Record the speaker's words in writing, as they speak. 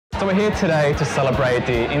So we're here today to celebrate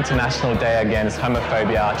the International Day Against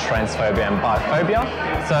Homophobia, Transphobia and Biphobia.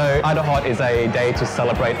 So IDOHOT is a day to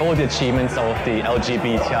celebrate all the achievements of the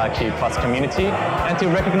LGBTIQ+ community and to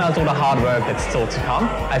recognize all the hard work that's still to come.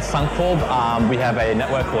 At Suncorp, we have a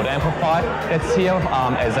network called Amplify that's here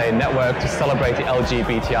as a network to celebrate the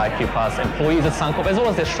LGBTIQ+ employees at Suncorp as well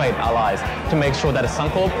as their straight allies to make sure that at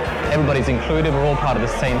Suncorp everybody's included, we're all part of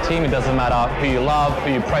the same team. It doesn't matter who you love,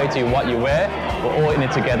 who you pray to, what you wear, we're all in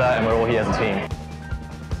it together and we're all here as a team.